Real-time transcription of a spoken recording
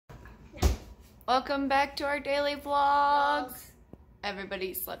Welcome back to our daily vlogs.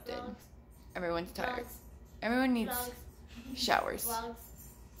 Everybody slept in. Everyone's tired. Everyone needs showers.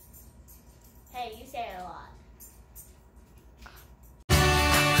 Hey, you say it a lot.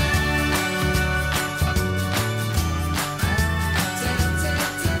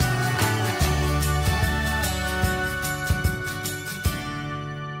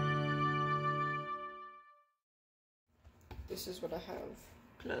 This is what I have.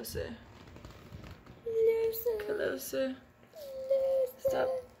 Closer. Closer. Stop.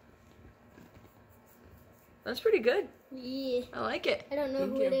 That's pretty good. Yeah. I like it. I don't know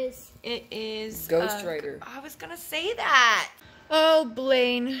who it is. It is Ghost Rider. I was gonna say that. Oh,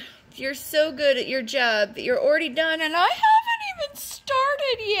 Blaine, you're so good at your job that you're already done, and I haven't even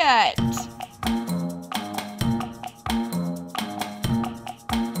started yet.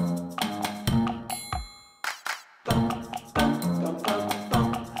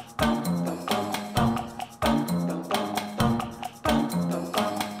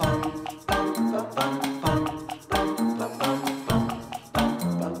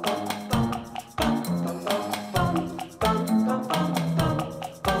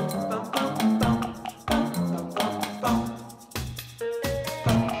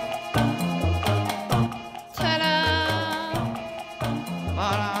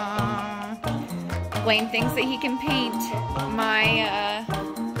 Blaine thinks that he can paint my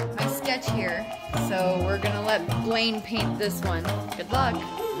my sketch here, so we're gonna let Blaine paint this one. Good luck.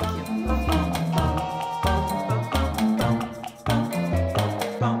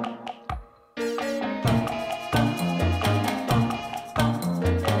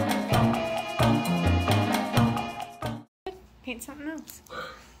 Paint something else.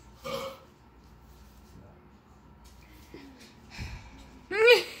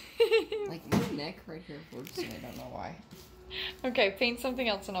 Like my neck right here hurts and I don't know why. Okay, paint something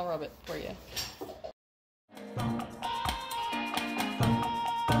else and I'll rub it for you.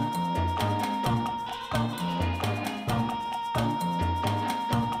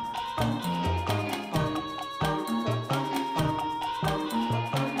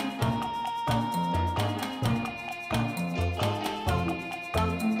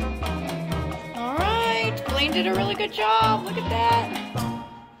 Alright, Blaine did a really good job. Look at that.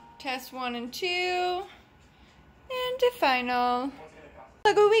 Test 1 and 2. And to final.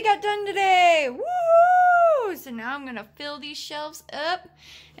 Look what we got done today. Woo! So now I'm gonna fill these shelves up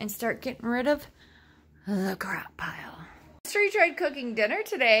and start getting rid of the crap pile. Mystery tried cooking dinner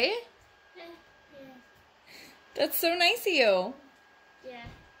today. Yeah. That's so nice of you. Yeah.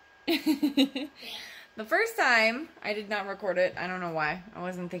 The first time, I did not record it. I don't know why. I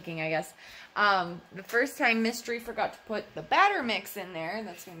wasn't thinking, I guess. The first time Mystery forgot to put the batter mix in there.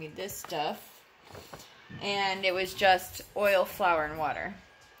 That's going to be this stuff. And it was just oil, flour, and water.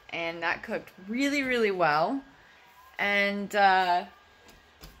 And that cooked really, really well. And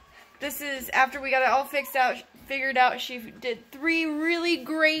this is, after we got it all figured out, she did 3 really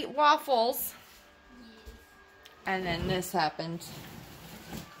great waffles. And then this happened.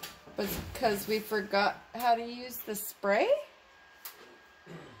 Because we forgot how to use the spray?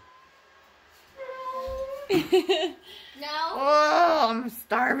 No. Oh, I'm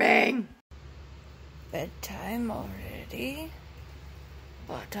starving. Bedtime already,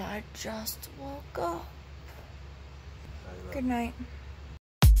 but I just woke up. Good night.